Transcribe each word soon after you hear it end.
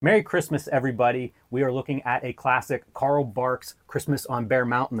Merry Christmas, everybody. We are looking at a classic, Carl Barks' Christmas on Bear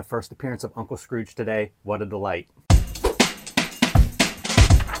Mountain, the first appearance of Uncle Scrooge today. What a delight.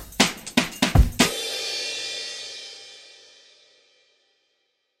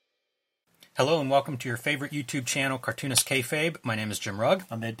 Hello and welcome to your favorite YouTube channel, Cartoonist Kayfabe. My name is Jim Rugg.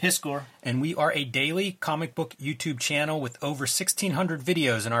 I'm Ed Piskor. And we are a daily comic book YouTube channel with over 1,600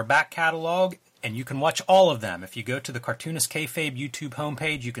 videos in our back catalog. And you can watch all of them. If you go to the Cartoonist Kayfabe YouTube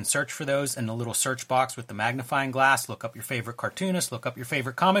homepage, you can search for those in the little search box with the magnifying glass. Look up your favorite cartoonist, look up your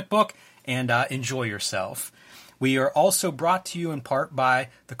favorite comic book, and enjoy yourself. We are also brought to you in part by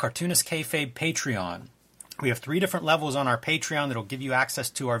the Cartoonist Kayfabe Patreon. We have 3 different levels on our Patreon that will give you access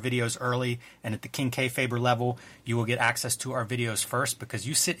to our videos early, and at the King Kayfaber level, you will get access to our videos first because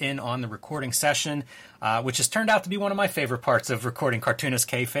you sit in on the recording session, which has turned out to be one of my favorite parts of recording Cartoonist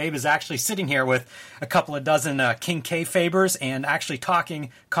Kayfabe, is actually sitting here with a couple of dozen King Kayfabers and actually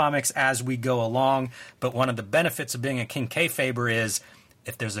talking comics as we go along. But one of the benefits of being a King Kayfaber is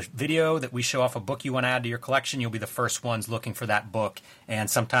if there's a video that we show off a book you want to add to your collection, you'll be the first ones looking for that book. And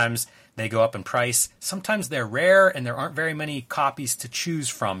sometimes they go up in price. Sometimes they're rare and there aren't very many copies to choose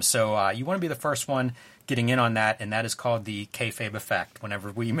from. So you want to be the first one getting in on that, and that is called the Kayfabe effect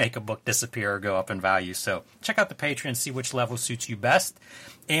whenever we make a book disappear or go up in value. So check out the Patreon, see which level suits you best.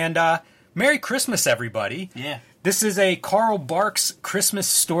 And Merry Christmas, everybody. Yeah. This is a Carl Barks Christmas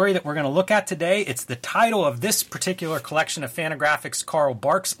story that we're going to look at today. It's the title of this particular collection of Fantagraphics Carl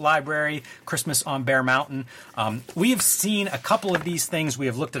Barks Library, Christmas on Bear Mountain. We have seen a couple of these things. We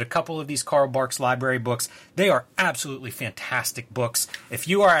have looked at a couple of these Carl Barks library books. They are absolutely fantastic books. If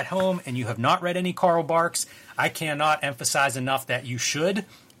you are at home and you have not read any Carl Barks, I cannot emphasize enough that you should.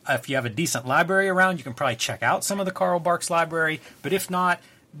 If you have a decent library around, you can probably check out some of the Carl Barks library. But if not,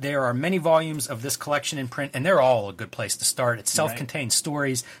 there are many volumes of this collection in print, and they're all a good place to start. It's self-contained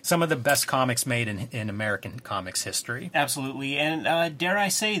stories, some of the best comics made in American comics history. Absolutely. And dare I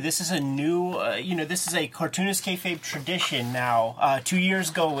say, this is a new, this is a Cartoonist Kayfabe tradition now. 2 years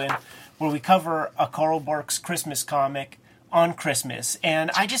going, where we cover a Carl Barks Christmas comic on Christmas.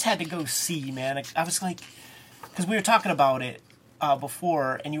 And I just had to go see, man. I was like, because we were talking about it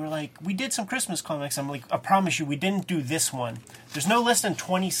before, and you were like, we did some Christmas comics. I'm like, I promise you, we didn't do this one. There's no less than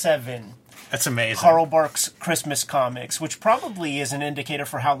 27 That's amazing. Carl Barks Christmas comics, which probably is an indicator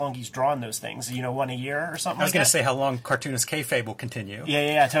for how long he's drawn those things. One a year or something like that. I was going to say how long Cartoonist Kayfabe will continue.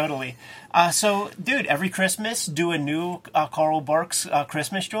 Yeah, totally. So, dude, every Christmas, do a new Carl Barks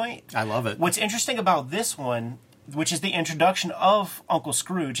Christmas joint. I love it. What's interesting about this one, which is the introduction of Uncle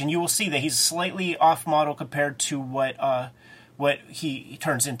Scrooge, and you will see that he's slightly off model compared to what he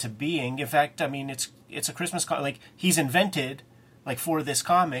turns into being. In fact, I mean, it's a Christmas like he's invented for this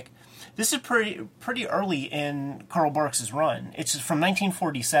comic. This is pretty early in Carl Barks' run. It's from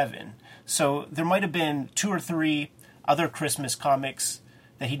 1947, so there might have been 2 or 3 other Christmas comics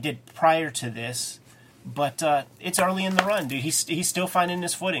that he did prior to this, but it's early in the run, dude. He's still finding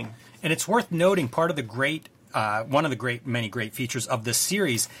his footing. And it's worth noting, part of the one of the many great features of this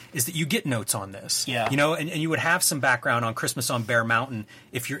series is that you get notes on this. Yeah. And you would have some background on Christmas on Bear Mountain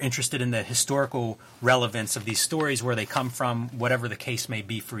if you're interested in the historical relevance of these stories, where they come from, whatever the case may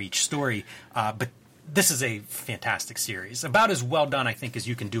be for each story. But this is a fantastic series. About as well done, I think, as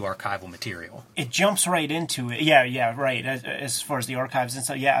you can do archival material. It jumps right into it. Yeah, right. As far as the archives and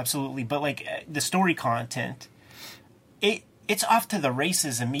stuff, yeah, absolutely. But the story content, it's off to the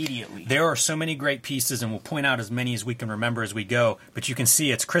races immediately. There are so many great pieces, and we'll point out as many as we can remember as we go. But you can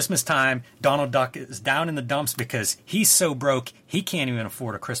see it's Christmas time. Donald Duck is down in the dumps because he's so broke he can't even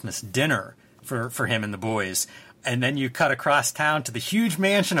afford a Christmas dinner for him and the boys. And then you cut across town to the huge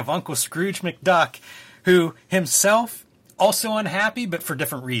mansion of Uncle Scrooge McDuck, who himself also unhappy, but for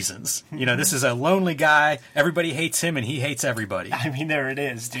different reasons. This is a lonely guy. Everybody hates him, and he hates everybody. I mean, there it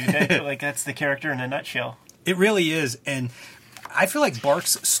is, dude. That's the character in a nutshell. It really is, and I feel like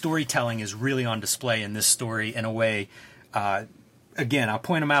Barks' storytelling is really on display in this story in a way. Again, I'll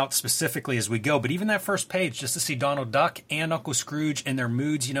point them out specifically as we go, but even that first page, just to see Donald Duck and Uncle Scrooge in their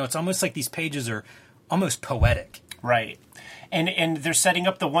moods, it's almost like these pages are almost poetic. Right. And they're setting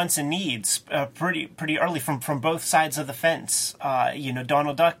up the wants and needs pretty early from both sides of the fence.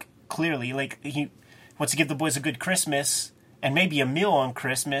 Donald Duck, clearly, he wants to give the boys a good Christmas and maybe a meal on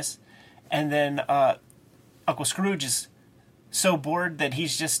Christmas, and then Uncle Scrooge is so bored that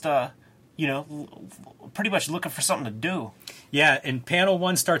he's just, pretty much looking for something to do. Yeah, and panel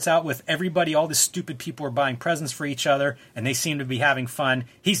 1 starts out with everybody, all the stupid people are buying presents for each other, and they seem to be having fun.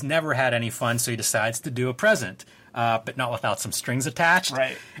 He's never had any fun, so he decides to do a present, but not without some strings attached.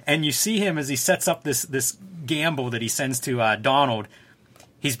 Right. And you see him as he sets up this gamble that he sends to Donald.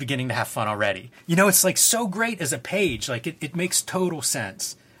 he's beginning to have fun already. You know, it's like so great as a page. Like it makes total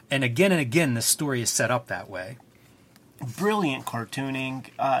sense. And again, this story is set up that way. Brilliant cartooning.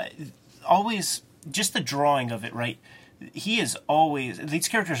 Always just the drawing of it, right? These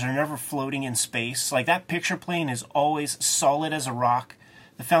characters are never floating in space. Like, that picture plane is always solid as a rock.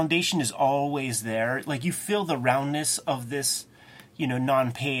 The foundation is always there. Like, you feel the roundness of this,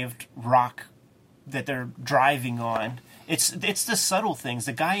 non-paved rock that they're driving on. It's the subtle things.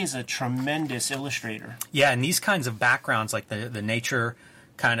 The guy is a tremendous illustrator. Yeah, and these kinds of backgrounds, like the nature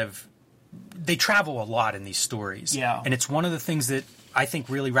kind of, they travel a lot in these stories. Yeah. And it's one of the things that I think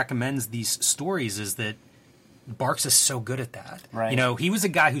really recommends these stories is that Barks is so good at that. Right. He was a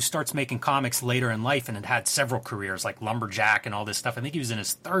guy who starts making comics later in life and had several careers, like Lumberjack and all this stuff. I think he was in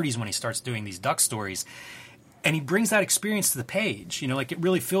his 30s when he starts doing these Duck stories. And he brings that experience to the page. Like, it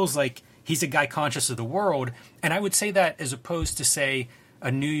really feels like he's a guy conscious of the world. And I would say that as opposed to, say,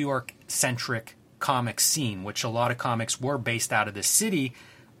 a New York-centric comic scene, which a lot of comics were based out of this city.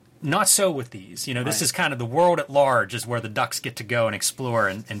 Not so with these. This is kind of the world at large is where the Ducks get to go and explore,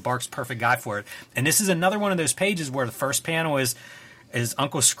 and Bark's perfect guy for it. And this is another one of those pages where the first panel is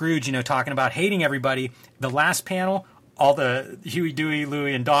Uncle Scrooge, talking about hating everybody. The last panel, all the Huey, Dewey,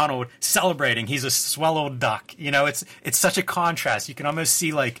 Louie, and Donald celebrating. He's a swell old duck. It's such a contrast. You can almost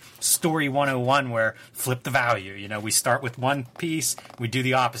see, like, Story 101 where flip the value. We start with one piece, we do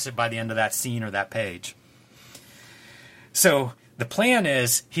the opposite by the end of that scene or that page. So the plan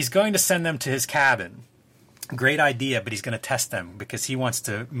is he's going to send them to his cabin. Great idea, but he's going to test them because he wants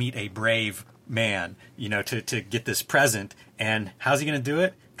to meet a brave man, to get this present. And how's he going to do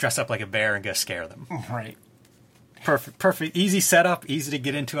it? Dress up like a bear and go scare them. Right. Perfect. Easy setup, easy to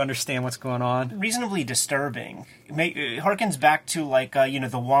get into, understand what's going on. Reasonably disturbing. Harkens back to, like,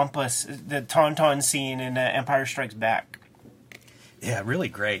 the Wampus, the Tauntaun scene in Empire Strikes Back. Yeah, really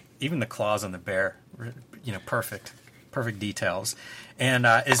great. Even the claws on the bear, perfect. Perfect details. And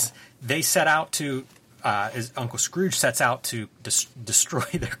as they set out to, as Uncle Scrooge sets out to destroy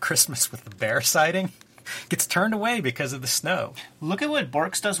their Christmas with the bear sighting, gets turned away because of the snow. Look at what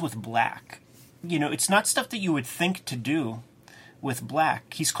Barks does with black. It's not stuff that you would think to do with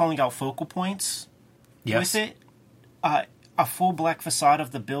black. He's calling out focal points with it. A full black facade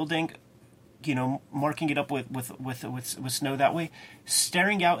of the building, marking it up with snow that way.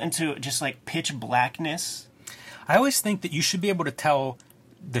 Staring out into just, like, pitch blackness. I always think that you should be able to tell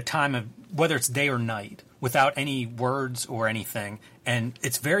the time of whether it's day or night without any words or anything. And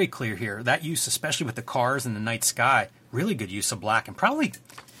it's very clear here. That use, especially with the cars and the night sky, really good use of black and probably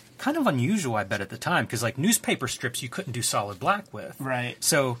kind of unusual, I bet, at the time. Because, like, newspaper strips you couldn't do solid black with. Right.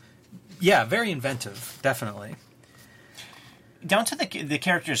 So, yeah, very inventive, definitely. Down to the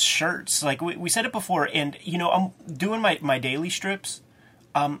characters' shirts. Like, we said it before, and, I'm doing my daily strips.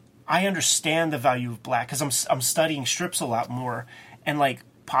 I understand the value of black because I'm studying strips a lot more, and, like,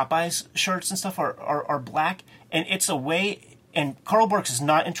 Popeye's shirts and stuff are black, and it's a way. And Carl Barks is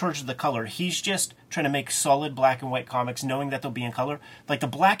not in charge of the color. He's just trying to make solid black and white comics, knowing that they'll be in color. Like, the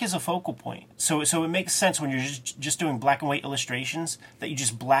black is a focal point, so it makes sense when you're just doing black and white illustrations that you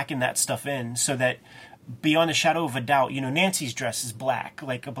just blacken that stuff in, so that beyond a shadow of a doubt, Nancy's dress is black,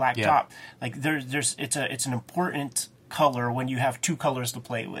 like a black top. Like, it's an important color when you have two colors to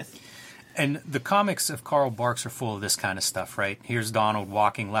play with. And the comics of Carl Barks are full of this kind of stuff, right? Here's Donald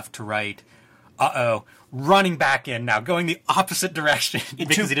walking left to right. Running back in now, going the opposite direction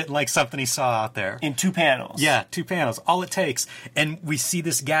because he didn't like something he saw out there. In 2 panels. Yeah, 2 panels. All it takes. And we see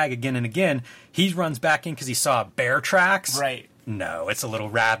this gag again and again. He runs back in because he saw bear tracks. Right. No, it's a little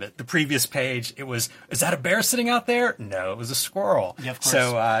rabbit. The previous page, it was, is that a bear sitting out there? No, it was a squirrel. Yeah, of course.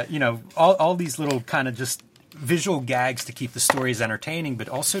 So, all these little kind of just visual gags to keep the stories entertaining, but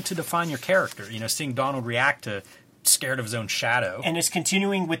also to define your character. Seeing Donald react to scared of his own shadow. And it's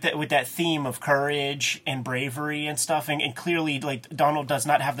continuing with that theme of courage and bravery and stuff, and clearly, like, Donald does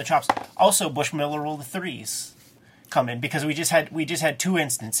not have the chops. Also, Bushmiller Rule of Threes come in, because we just had 2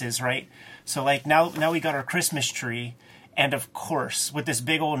 instances, right? So, like, now we got our Christmas tree, and of course, with this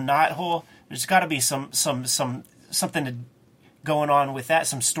big old knot hole, there's got to be something going on with that,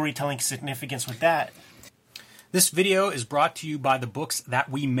 some storytelling significance with that. This video is brought to you by the books that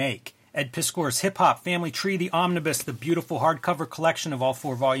we make. Ed Piskor's Hip Hop Family Tree, the Omnibus, the beautiful hardcover collection of all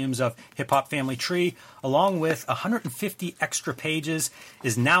 4 volumes of Hip Hop Family Tree, along with 150 extra pages,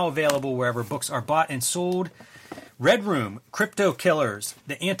 is now available wherever books are bought and sold. Red Room, Crypto Killers,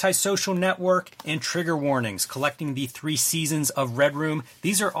 The Antisocial Network, and Trigger Warnings, collecting the 3 seasons of Red Room.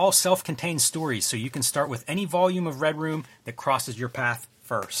 These are all self-contained stories, so you can start with any volume of Red Room that crosses your path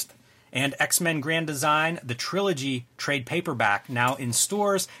first. And X-Men Grand Design, the trilogy trade paperback, now in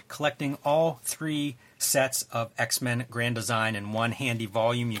stores, collecting all 3 sets of X-Men Grand Design in one handy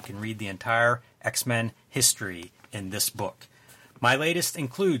volume. You can read the entire X-Men history in this book. My latest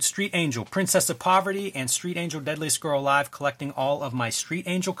includes Street Angel, Princess of Poverty, and Street Angel, Deadliest Girl Alive, collecting all of my Street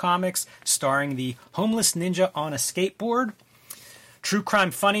Angel comics, starring the homeless ninja on a skateboard. True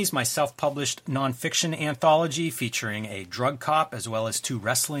Crime Funnies, my self-published nonfiction anthology featuring a drug cop as well as 2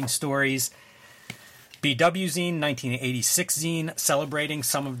 wrestling stories. BW Zine, 1986 zine, celebrating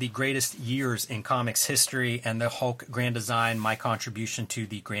some of the greatest years in comics history, and the Hulk Grand Design, my contribution to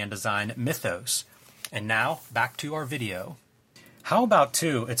the Grand Design mythos. And now, back to our video. How about,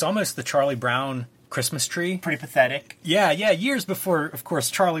 too, it's almost the Charlie Brown Christmas tree. Pretty pathetic. Yeah, years before, of course,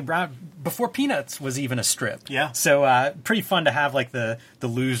 Charlie Brown, before Peanuts was even a strip. Yeah. So pretty fun to have, like, the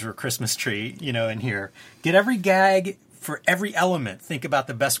loser Christmas tree, in here. Get every gag for every element. Think about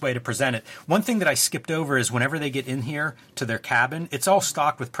the best way to present it. One thing that I skipped over is whenever they get in here to their cabin, it's all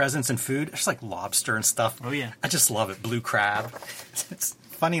stocked with presents and food. There's, like, lobster and stuff. Oh, yeah. I just love it. Blue crab. It's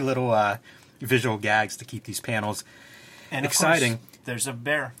funny little visual gags to keep these panels And exciting. Of course, there's a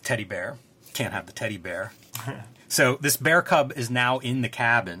bear. Teddy bear. Can't have the teddy bear. So this bear cub is now in the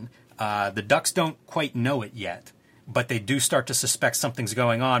cabin. The ducks don't quite know it yet, but they do start to suspect something's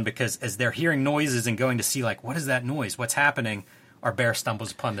going on, because as they're hearing noises and going to see, like, what is that noise? What's happening? Our bear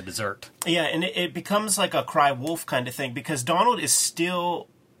stumbles upon the dessert. Yeah, and it becomes like a cry wolf kind of thing, because Donald is still,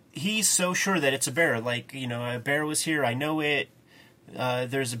 he's so sure that it's a bear. Like, a bear was here. I know it.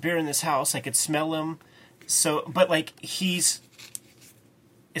 There's a bear in this house. I could smell him. So, but like, he's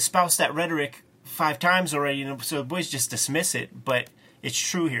espoused that rhetoric 5 times already, so the boys just dismiss it, but it's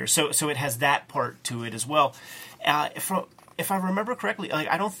true here. So it has that part to it as well. If I remember correctly, like,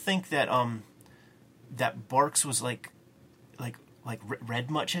 I don't think that that Barks was like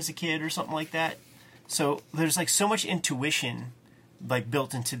read much as a kid or something like that. So there's like so much intuition like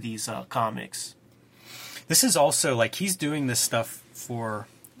built into these comics. This is also like he's doing this stuff for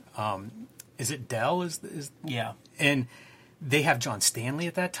is it Dell? Is Yeah. And they have John Stanley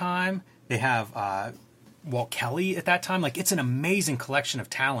at that time. They have Walt Kelly at that time. Like, it's an amazing collection of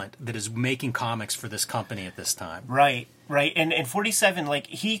talent that is making comics for this company at this time. Right. And 47, like,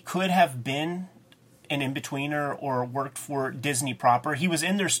 he could have been an in-betweener or worked for Disney proper. He was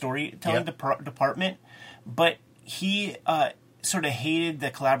in their storytelling department, but he sort of hated the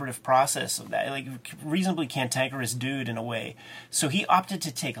collaborative process of that. Like, reasonably cantankerous dude in a way. So he opted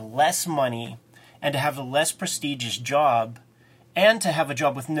to take less money and to have a less prestigious job, and to have a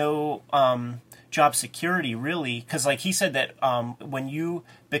job with no job security, really. Because, like, he said that when you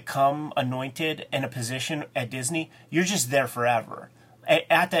become anointed in a position at Disney, you're just there forever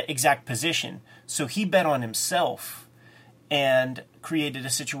at that exact position. So he bet on himself and created a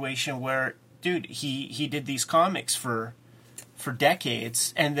situation where, dude, he did these comics for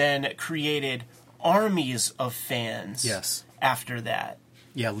decades, and then created armies of fans. Yes. After that.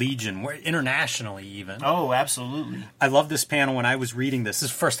 Yeah, Legion, internationally even. Oh, absolutely. I love this panel. When I was reading this is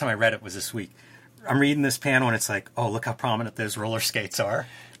the first time I read it was this week. I'm reading this panel and it's like, oh, look how prominent those roller skates are.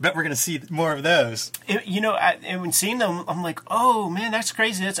 Bet we're going to see more of those. And when seeing them, I'm like, oh man, that's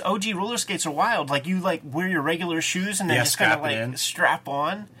crazy. That's OG roller skates are wild. Like, you like wear your regular shoes and then just kind of like strap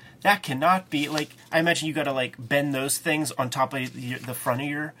on. That cannot be, like, I imagine you got to like bend those things on top of the front of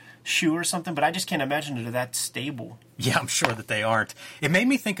your shoe or something, but I just can't imagine they're that stable. Yeah, I'm sure that they aren't. It made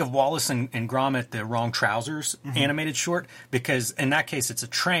me think of Wallace and Gromit, the Wrong Trousers animated short, because in that case it's a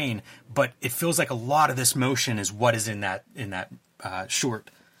train, but it feels like a lot of this motion is what is in that short.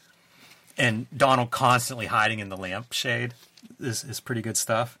 And Donald constantly hiding in the lampshade is pretty good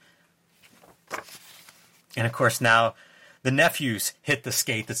stuff. And of course now the nephews hit the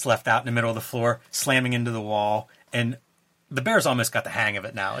skate that's left out in the middle of the floor, slamming into the wall, and the bear's almost got the hang of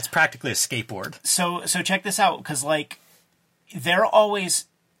it now. It's practically a skateboard. So check this out, because like they're always,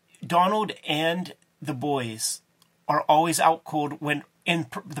 Donald and the boys are always out cold when in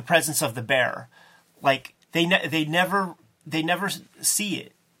the presence of the bear. Like they never see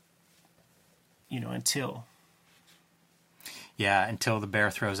it, until. Yeah, until the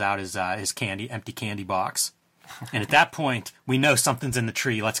bear throws out his empty candy box, and at that point we know something's in the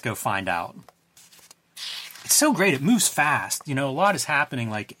tree. Let's go find out. It's so great. It moves fast. A lot is happening.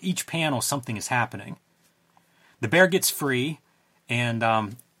 Like, each panel, something is happening. The bear gets free, and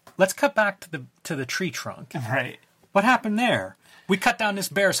let's cut back to the tree trunk. Right. What happened there? We cut down this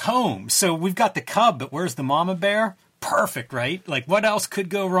bear's home. So we've got the cub, but where's the mama bear? Perfect, right? Like, what else could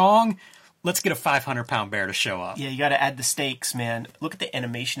go wrong? Let's get a 500-pound bear to show up. Yeah, you got to add the stakes, man. Look at the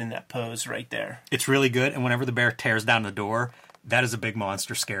animation in that pose right there. It's really good, and whenever the bear tears down the door, that is a big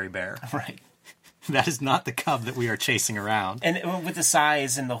monster scary bear. Right. That is not the cub that we are chasing around. And with the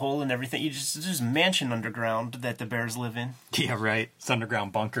size and the hole and everything, there's a mansion underground that the bears live in. Yeah, right. It's an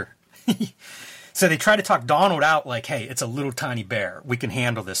underground bunker. So they try to talk Donald out like, hey, it's a little tiny bear. We can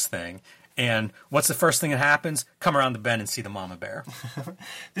handle this thing. And what's the first thing that happens? Come around the bend and see the mama bear.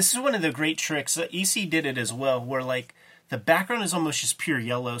 This is one of the great tricks. EC did it as well, where like the background is almost just pure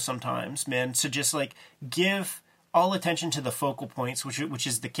yellow sometimes, man. So just like give all attention to the focal points, which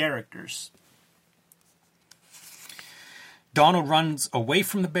is the characters. Donald runs away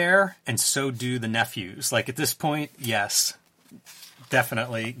from the bear, and so do the nephews. Like at this point, yes,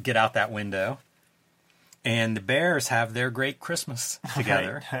 definitely get out that window. And the bears have their great Christmas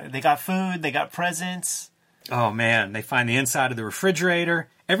together. Right. They got food, they got presents. Oh man, they find the inside of the refrigerator,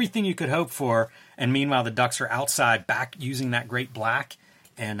 everything you could hope for. And meanwhile, the ducks are outside back using that great black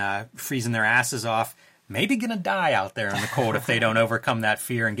and freezing their asses off. Maybe gonna die out there in the cold if they don't overcome that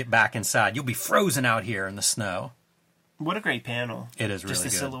fear and get back inside. You'll be frozen out here in the snow. What a great panel. It is really good. Just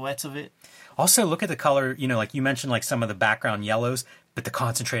the silhouettes of it. Also, look at the color, like you mentioned, like some of the background yellows, but the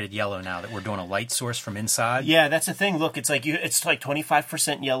concentrated yellow now that we're doing a light source from inside. Yeah, that's the thing. Look, it's like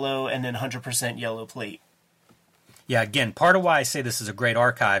 25% yellow and then 100% yellow plate. Yeah, again, part of why I say this is a great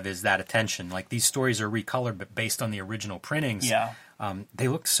archive is that attention. Like these stories are recolored, but based on the original printings. Yeah. They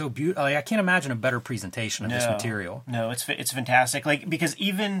look so beautiful. Like, I can't imagine a better presentation of this material. No, it's fantastic. Like, because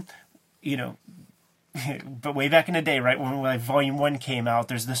even, but way back in the day, right, when Volume 1 came out,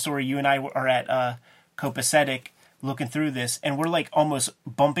 there's the story you and I are at Copacetic looking through this, and we're like almost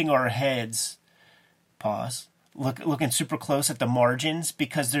bumping our heads, looking super close at the margins,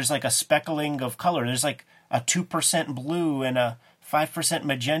 because there's like a speckling of color. There's like a 2% blue and a 5%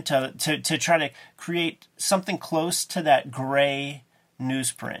 magenta to try to create something close to that gray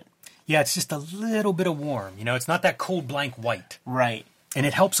newsprint. Yeah, it's just a little bit of warm. It's not that cold blank white. Right. And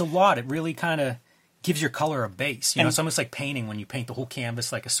it helps a lot. It really kind of gives your color a base. It's almost like painting when you paint the whole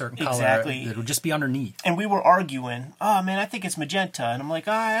canvas like a certain color. Exactly. It'll just be underneath. And we were arguing, oh man, I think it's magenta. And I'm like,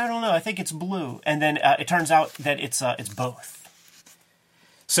 I don't know, I think it's blue. And then it turns out that it's both.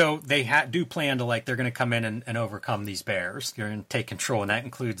 So they do plan to, they're going to come in and overcome these bears. They're going to take control, and that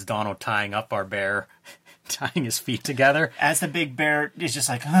includes Donald tying up our bear, tying his feet together. As the big bear is just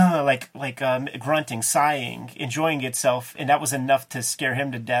grunting, sighing, enjoying itself, and that was enough to scare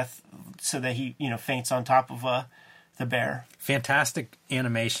him to death, so that he faints on top of the bear. Fantastic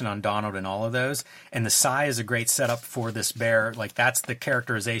animation on Donald and all of those, and the sigh is a great setup for this bear. Like that's the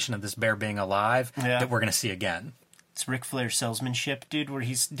characterization of this bear being alive that we're going to see again. It's Ric Flair salesmanship, dude, where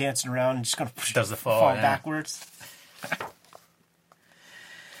he's dancing around and just going to does the fall backwards.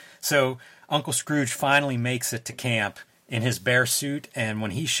 So Uncle Scrooge finally makes it to camp in his bear suit, and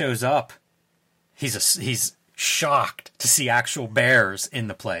when he shows up, he's shocked to see actual bears in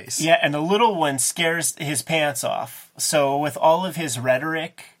the place. Yeah, and the little one scares his pants off. So with all of his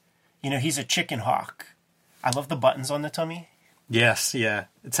rhetoric, he's a chicken hawk. I love the buttons on the tummy. Yes, yeah.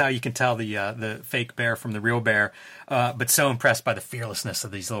 It's how you can tell the fake bear from the real bear, but so impressed by the fearlessness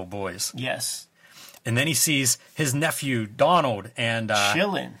of these little boys. Yes. And then he sees his nephew, Donald, and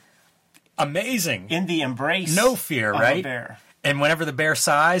chilling. Amazing. In the embrace. No fear, right? Of a bear. And whenever the bear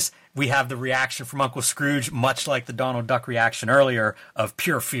sighs, we have the reaction from Uncle Scrooge, much like the Donald Duck reaction earlier, of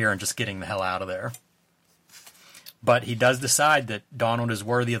pure fear and just getting the hell out of there. But he does decide that Donald is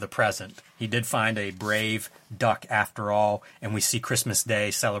worthy of the present. He did find a brave duck after all, and we see Christmas Day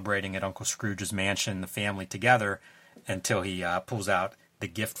celebrating at Uncle Scrooge's mansion, the family together, until he pulls out the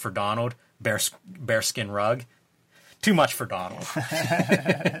gift for Donald, bearskin rug. Too much for Donald.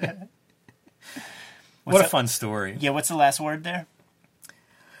 What a fun story. Yeah, what's the last word there?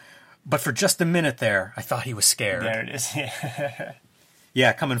 But for just a minute there, I thought he was scared. There it is. Yeah.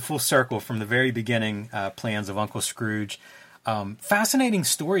 Yeah, coming full circle from the very beginning plans of Uncle Scrooge. Fascinating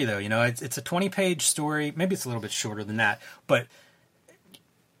story, though. It's a 20-page story. Maybe it's a little bit shorter than that. But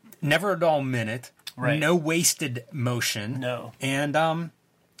never a dull minute. Right. No wasted motion. No. And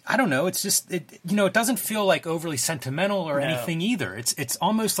I don't know. It's just, it doesn't feel like overly sentimental or anything either. It's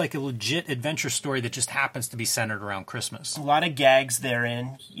almost like a legit adventure story that just happens to be centered around Christmas. A lot of gags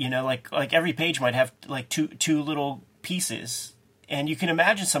therein. Like every page might have like two little pieces. And you can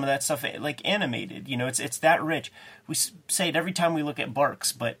imagine some of that stuff like animated. It's that rich. We say it every time we look at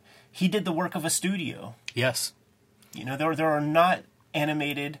Barks, but he did the work of a studio. Yes. There are not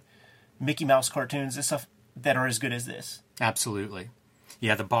animated Mickey Mouse cartoons and stuff that are as good as this. Absolutely.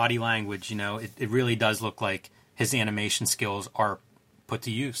 Yeah, the body language, it really does look like his animation skills are put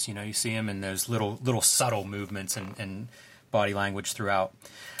to use. You see him in those little subtle movements and body language throughout.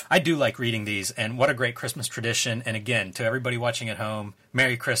 I do like reading these, and what a great Christmas tradition. And again, to everybody watching at home,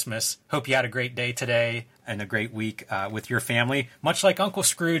 Merry Christmas. Hope you had a great day today and a great week with your family, much like Uncle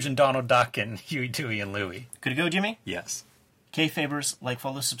Scrooge and Donald Duck and Huey, Dewey, and Louie. Good to go, Jimmy? Yes. Kayfabers, like,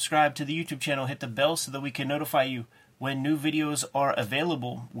 follow, subscribe to the YouTube channel. Hit the bell so that we can notify you when new videos are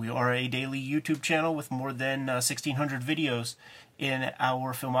available. We are a daily YouTube channel with more than 1,600 videos in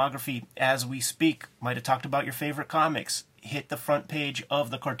our filmography as we speak. Might have talked about your favorite comics. Hit the front page of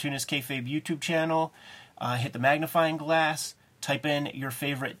the Cartoonist Kayfabe YouTube channel. Hit the magnifying glass. Type in your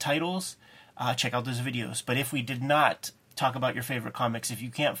favorite titles. Check out those videos. But if we did not talk about your favorite comics, if you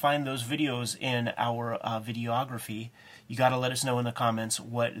can't find those videos in our videography, you got to let us know in the comments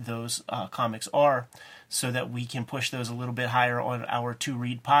what those comics are so that we can push those a little bit higher on our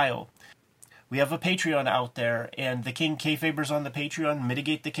to-read pile. We have a Patreon out there, and the King Kayfabers on the Patreon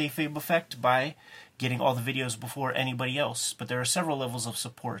mitigate the kayfabe effect by getting all the videos before anybody else. But there are several levels of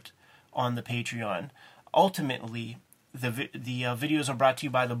support on the Patreon. Ultimately, the videos are brought to you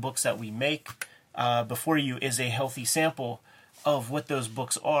by the books that we make. Before you is a healthy sample of what those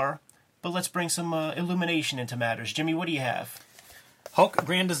books are. But let's bring some illumination into matters. Jimmy, what do you have? Hulk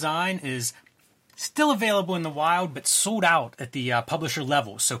Grand Design is still available in the wild, but sold out at the publisher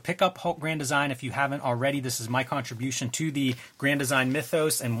level. So pick up Hulk Grand Design if you haven't already. This is my contribution to the Grand Design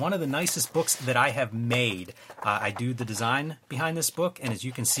mythos and one of the nicest books that I have made. I do the design behind this book, and as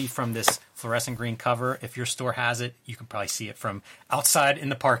you can see from this fluorescent green cover, if your store has it, you can probably see it from outside in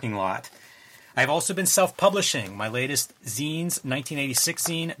the parking lot. I've also been self-publishing. My latest zines, 1986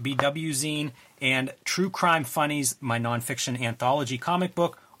 zine, BW zine, and True Crime Funnies, my nonfiction anthology comic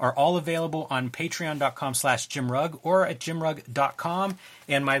book, are all available on patreon.com/JimRugg or at jimrugg.com.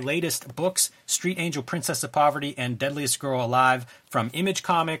 And my latest books, Street Angel, Princess of Poverty, and Deadliest Girl Alive from Image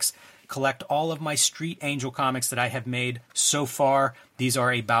Comics. Collect all of my Street Angel comics that I have made so far. These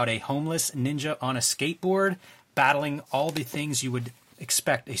are about a homeless ninja on a skateboard battling all the things you would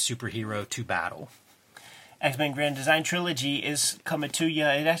expect a superhero to battle. X-Men Grand Design Trilogy is coming to you.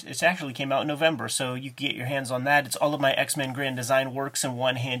 It actually came out in November, so you can get your hands on that. It's all of my X-Men Grand Design works in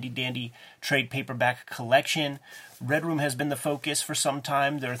one handy-dandy trade paperback collection. Red Room has been the focus for some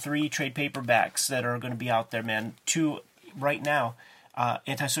time. There are 3 trade paperbacks that are going to be out there, man. 2 right now.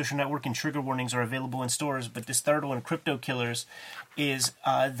 Antisocial Network and Trigger Warnings are available in stores, but this third one, Crypto Killers, is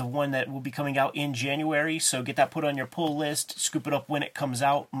the one that will be coming out in January, so get that put on your pull list, scoop it up when it comes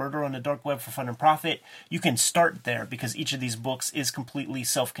out. Murder on the Dark Web for Fun and Profit. You can start there because each of these books is completely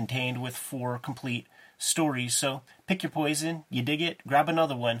self-contained with 4 complete stories, so pick your poison, you dig it, grab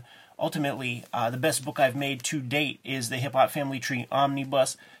another one. Ultimately, the best book I've made to date is the Hip Hop Family Tree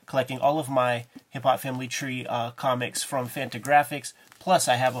Omnibus, collecting all of my Hip Hop Family Tree comics from Fantagraphics. Plus,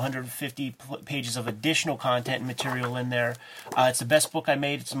 I have 150 pages of additional content and material in there. It's the best book I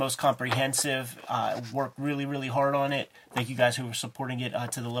made. It's the most comprehensive. I worked really, really hard on it. Thank you guys who were supporting it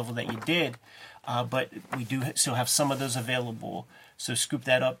to the level that you did. But we do still have some of those available. So scoop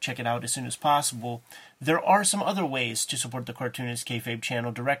that up, check it out as soon as possible. There are some other ways to support the Cartoonist Kayfabe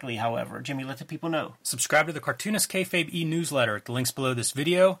channel directly, however. Jimmy, let the people know. Subscribe to the Cartoonist Kayfabe e-newsletter at the links below this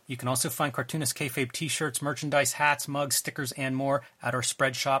video. You can also find Cartoonist Kayfabe t-shirts, merchandise, hats, mugs, stickers, and more at our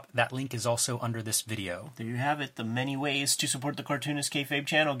spread shop. That link is also under this video. There you have it, the many ways to support the Cartoonist Kayfabe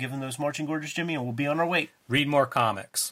channel. Give them those marching orders, Jimmy, and we'll be on our way. Read more comics.